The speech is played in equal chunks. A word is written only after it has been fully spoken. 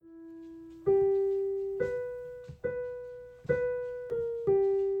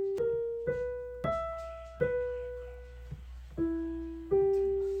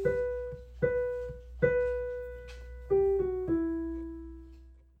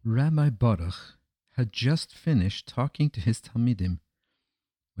Rabbi Boruch had just finished talking to his talmidim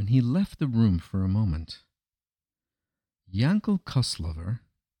when he left the room for a moment. Yankel Koslover,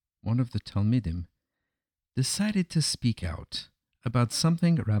 one of the talmidim, decided to speak out about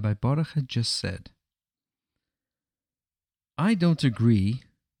something Rabbi Boruch had just said. "I don't agree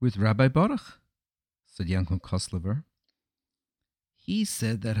with Rabbi Boruch," said Yankel Koslover. "He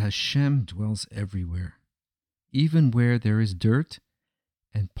said that Hashem dwells everywhere, even where there is dirt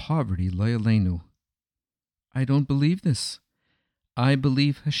and poverty lo yaleinu. I don't believe this. I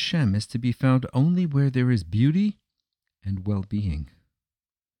believe Hashem is to be found only where there is beauty and well-being."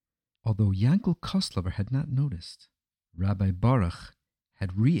 Although Yankel Koslover had not noticed, Rabbi Boruch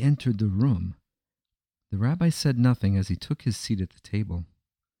had re-entered the room. The rabbi said nothing as he took his seat at the table.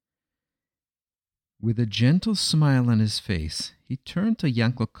 With a gentle smile on his face, he turned to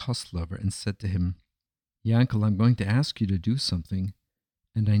Yankel Koslover and said to him, "Yankel, I'm going to ask you to do something,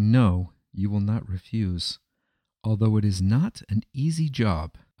 and I know you will not refuse. Although it is not an easy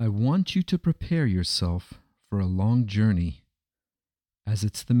job, I want you to prepare yourself for a long journey. As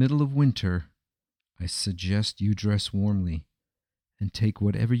it's the middle of winter, I suggest you dress warmly and take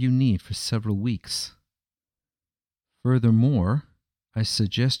whatever you need for several weeks. Furthermore, I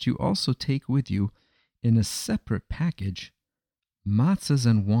suggest you also take with you in a separate package matzahs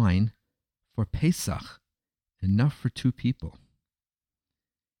and wine for Pesach, enough for 2 people.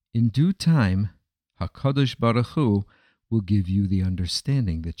 In due time, HaKadosh Baruch Hu will give you the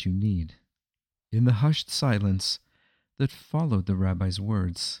understanding that you need." In the hushed silence that followed the rabbi's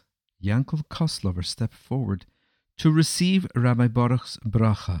words, Yankel Koslover stepped forward to receive Rabbi Boruch's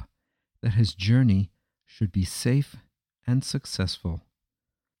bracha that his journey should be safe and successful.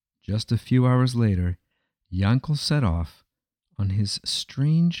 Just a few hours later, Yankel set off on his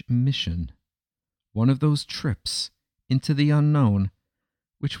strange mission, one of those trips into the unknown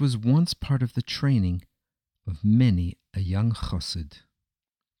which was once part of the training of many a young chassid.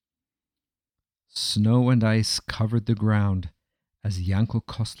 Snow and ice covered the ground as Yankel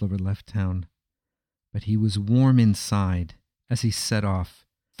Koslover left town, but he was warm inside as he set off,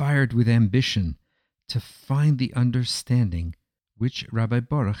 fired with ambition to find the understanding which Rabbi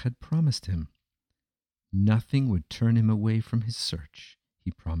Boruch had promised him. Nothing would turn him away from his search,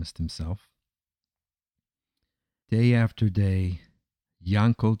 he promised himself. Day after day,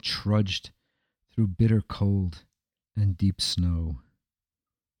 Yankel trudged through bitter cold and deep snow.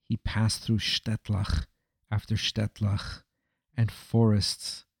 He passed through shtetl after shtetl and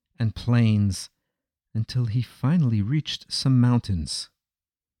forests and plains until he finally reached some mountains.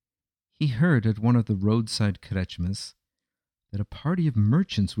 He heard at one of the roadside krechmas that a party of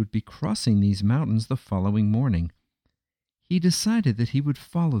merchants would be crossing these mountains the following morning. He decided that he would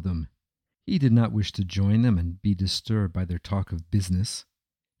follow them. He did not wish to join them and be disturbed by their talk of business.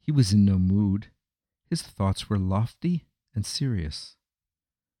 He was in no mood. His thoughts were lofty and serious.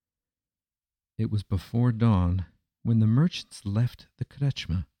 It was before dawn when the merchants left the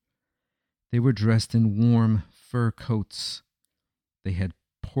krechma. They were dressed in warm fur coats. They had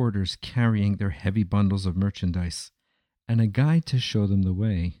porters carrying their heavy bundles of merchandise and a guide to show them the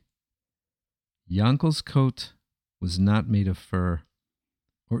way. Yankel's coat was not made of fur,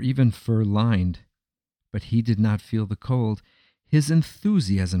 or even fur-lined, but he did not feel the cold. His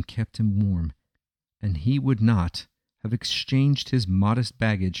enthusiasm kept him warm, and he would not have exchanged his modest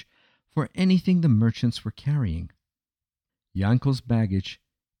baggage for anything the merchants were carrying. Yankel's baggage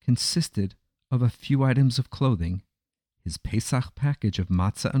consisted of a few items of clothing, his Pesach package of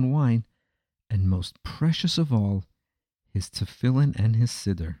matzah and wine, and most precious of all, his tefillin and his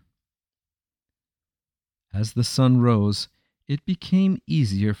seder. As the sun rose, it became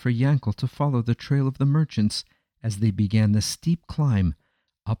easier for Yankel to follow the trail of the merchants as they began the steep climb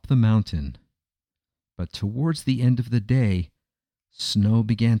up the mountain. But towards the end of the day, snow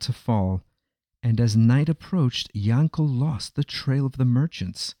began to fall, and as night approached, Yankel lost the trail of the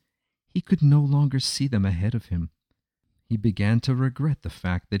merchants. He could no longer see them ahead of him. He began to regret the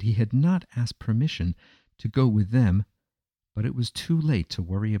fact that he had not asked permission to go with them, but it was too late to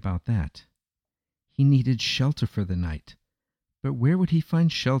worry about that. He needed shelter for the night, but where would he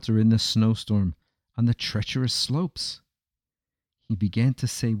find shelter in the snowstorm on the treacherous slopes? He began to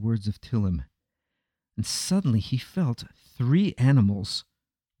say words of Tillim, and suddenly he felt 3 animals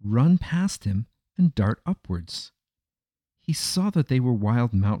run past him and dart upwards. He saw that they were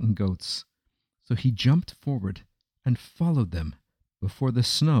wild mountain goats, so he jumped forward and followed them before the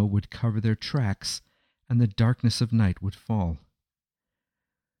snow would cover their tracks and the darkness of night would fall.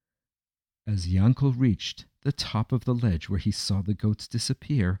 As Yankel reached the top of the ledge where he saw the goats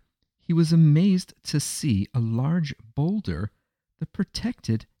disappear, he was amazed to see a large boulder that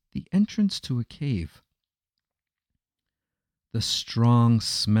protected the entrance to a cave. The strong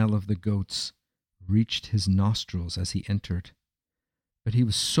smell of the goats reached his nostrils as he entered, but he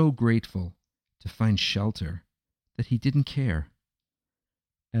was so grateful to find shelter that he didn't care.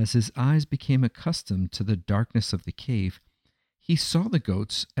 As his eyes became accustomed to the darkness of the cave, he saw the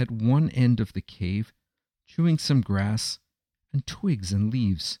goats at one end of the cave chewing some grass and twigs and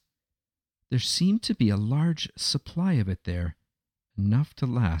leaves. There seemed to be a large supply of it there, enough to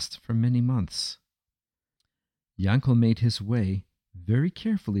last for many months. Yankel made his way very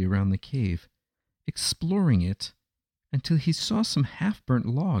carefully around the cave, exploring it until he saw some half-burnt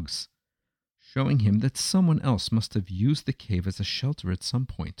logs, showing him that someone else must have used the cave as a shelter at some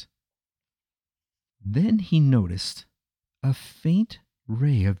point. Then he noticed a faint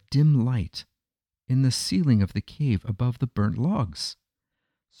ray of dim light in the ceiling of the cave above the burnt logs.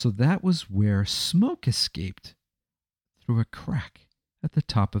 So that was where smoke escaped through a crack at the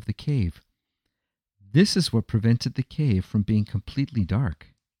top of the cave. This is what prevented the cave from being completely dark.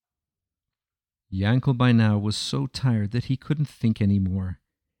 Yankel by now was so tired that he couldn't think anymore.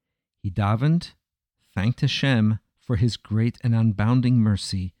 He davened, thanked Hashem for his great and unbounding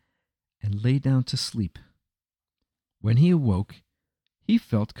mercy, and lay down to sleep. When he awoke, he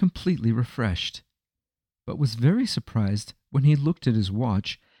felt completely refreshed, but was very surprised when he looked at his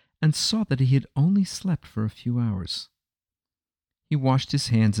watch and saw that he had only slept for a few hours. He washed his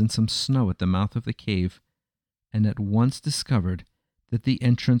hands in some snow at the mouth of the cave, and at once discovered that the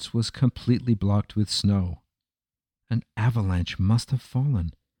entrance was completely blocked with snow. An avalanche must have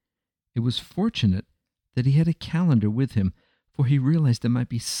fallen. It was fortunate that he had a calendar with him, for he realized it might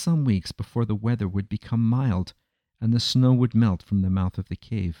be some weeks before the weather would become mild and the snow would melt from the mouth of the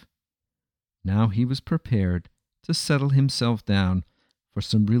cave. Now he was prepared to settle himself down for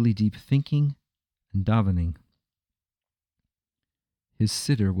some really deep thinking and davening. His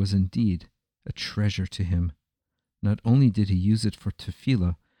seder was indeed a treasure to him. Not only did he use it for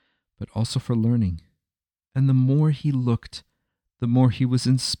tefillah, but also for learning. And the more he looked, the more he was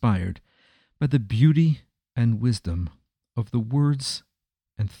inspired by the beauty and wisdom of the words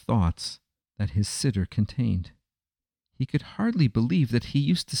and thoughts that his seder contained. He could hardly believe that he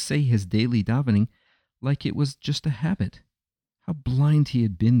used to say his daily davening like it was just a habit. How blind he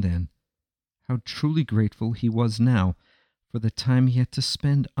had been then. How truly grateful he was now for the time he had to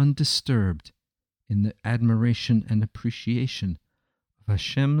spend undisturbed in the admiration and appreciation of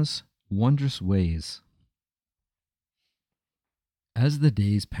Hashem's wondrous ways. As the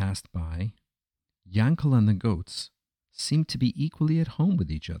days passed by, Yankel and the goats seemed to be equally at home with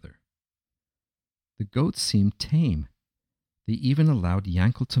each other. The goats seemed tame. They even allowed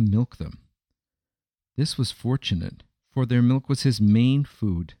Yankel to milk them. This was fortunate, for their milk was his main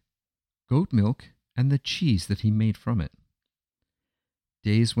food, goat milk and the cheese that he made from it.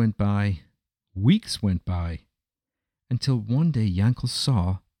 Days went by, weeks went by, until one day Yankel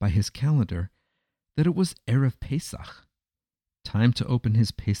saw by his calendar that it was Erev Pesach, time to open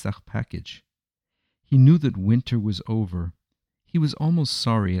his Pesach package. He knew that winter was over. He was almost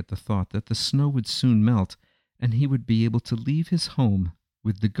sorry at the thought that the snow would soon melt and he would be able to leave his home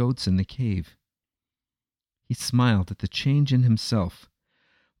with the goats in the cave. He smiled at the change in himself.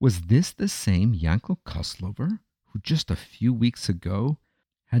 Was this the same Yankel Koslover who just a few weeks ago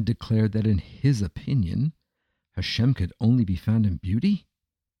had declared that in his opinion Hashem could only be found in beauty?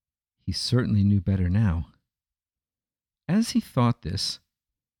 He certainly knew better now. As he thought this,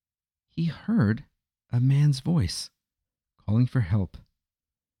 he heard a man's voice calling for help.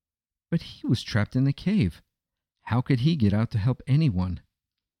 But he was trapped in the cave. How could he get out to help anyone?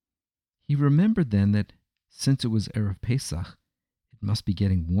 He remembered then that since it was Erev Pesach, it must be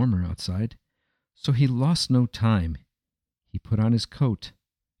getting warmer outside, so he lost no time. He put on his coat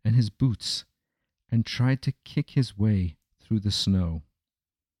and his boots and tried to kick his way through the snow.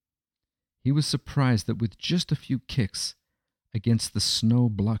 He was surprised that with just a few kicks against the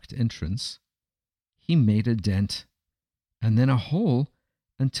snow-blocked entrance, he made a dent and then a hole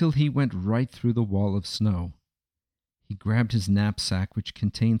until he went right through the wall of snow. He grabbed his knapsack, which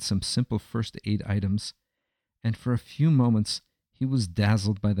contained some simple first aid items, and for a few moments he was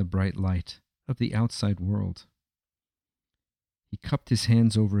dazzled by the bright light of the outside world. He cupped his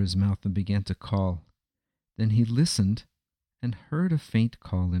hands over his mouth and began to call. Then he listened and heard a faint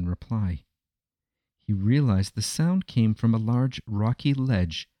call in reply. He realized the sound came from a large rocky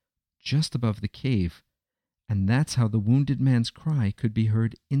ledge just above the cave, and that's how the wounded man's cry could be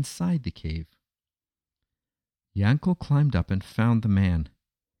heard inside the cave. Yankel climbed up and found the man.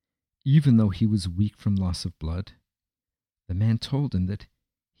 Even though he was weak from loss of blood, the man told him that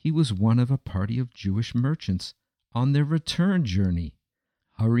he was one of a party of Jewish merchants on their return journey.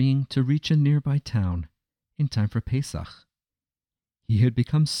 hurrying to reach a nearby town in time for Pesach. He had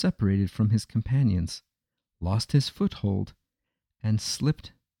become separated from his companions, lost his foothold, and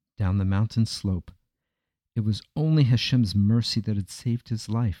slipped down the mountain slope. It was only Hashem's mercy that had saved his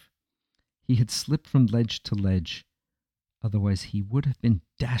life. He had slipped from ledge to ledge. Otherwise, he would have been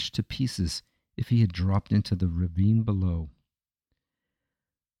dashed to pieces if he had dropped into the ravine below.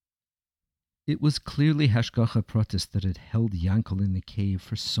 It was clearly Hashgacha Pratis that had held Yankel in the cave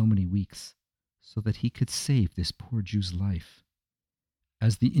for so many weeks, so that he could save this poor Jew's life.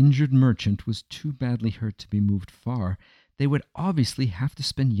 As the injured merchant was too badly hurt to be moved far, they would obviously have to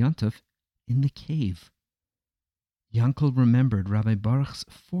spend Yontif in the cave. Yankel remembered Rabbi Boruch's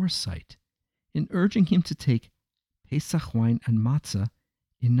foresight in urging him to take Pesach wine and matzah,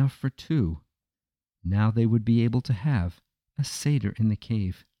 enough for two. Now they would be able to have a seder in the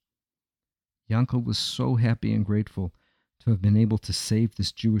cave. Yankel was so happy and grateful to have been able to save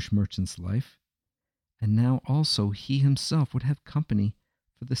this Jewish merchant's life, and now also he himself would have company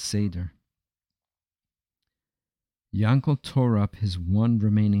for the seder. Yankel tore up his one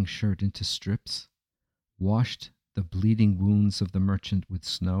remaining shirt into strips, washed the bleeding wounds of the merchant with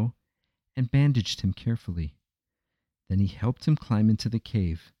snow, and bandaged him carefully. Then he helped him climb into the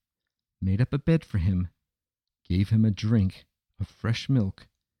cave, made up a bed for him, gave him a drink of fresh milk,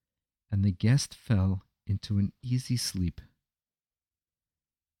 and the guest fell into an easy sleep.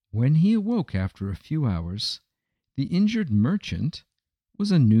 When he awoke after a few hours, the injured merchant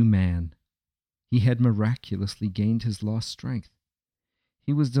was a new man. He had miraculously gained his lost strength.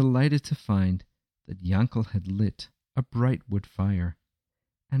 He was delighted to find that Yankel had lit a bright wood fire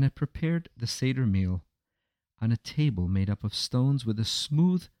and had prepared the seder meal on a table made up of stones with a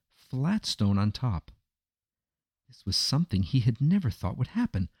smooth, flat stone on top. This was something he had never thought would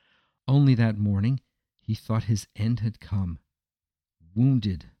happen. Only that morning he thought his end had come.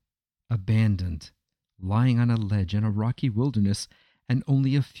 Wounded, abandoned, lying on a ledge in a rocky wilderness, and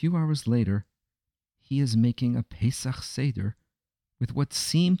only a few hours later, he is making a Pesach Seder with what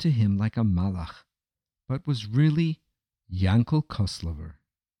seemed to him like a malach, but was really Yankel Koslover.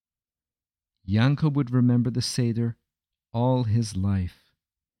 Yankel would remember the Seder all his life.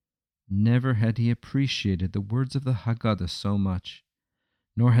 Never had he appreciated the words of the Haggadah so much,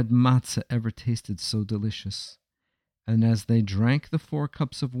 nor had matzah ever tasted so delicious. And as they drank the 4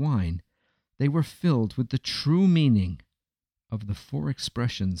 cups of wine, they were filled with the true meaning of the 4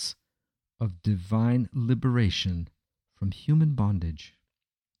 expressions of divine liberation from human bondage.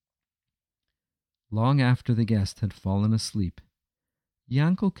 Long after the guest had fallen asleep,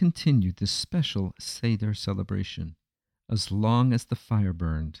 Yankel continued this special Seder celebration as long as the fire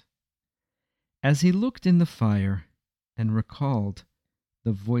burned. As he looked in the fire and recalled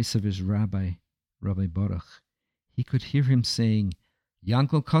the voice of his rabbi, Rabbi Boruch, he could hear him saying,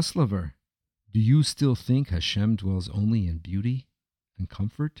 "Yankel Koslover, do you still think Hashem dwells only in beauty and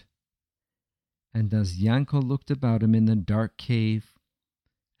comfort?" And as Yankel looked about him in the dark cave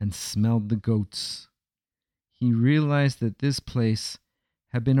and smelled the goats, he realized that this place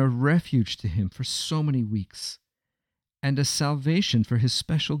had been a refuge to him for so many weeks and a salvation for his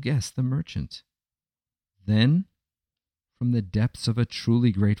special guest, the merchant. Then, from the depths of a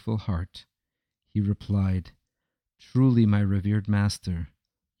truly grateful heart, he replied, "Truly, my revered master,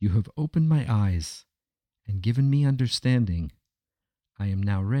 you have opened my eyes and given me understanding. I am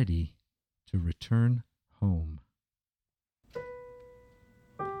now ready to return home."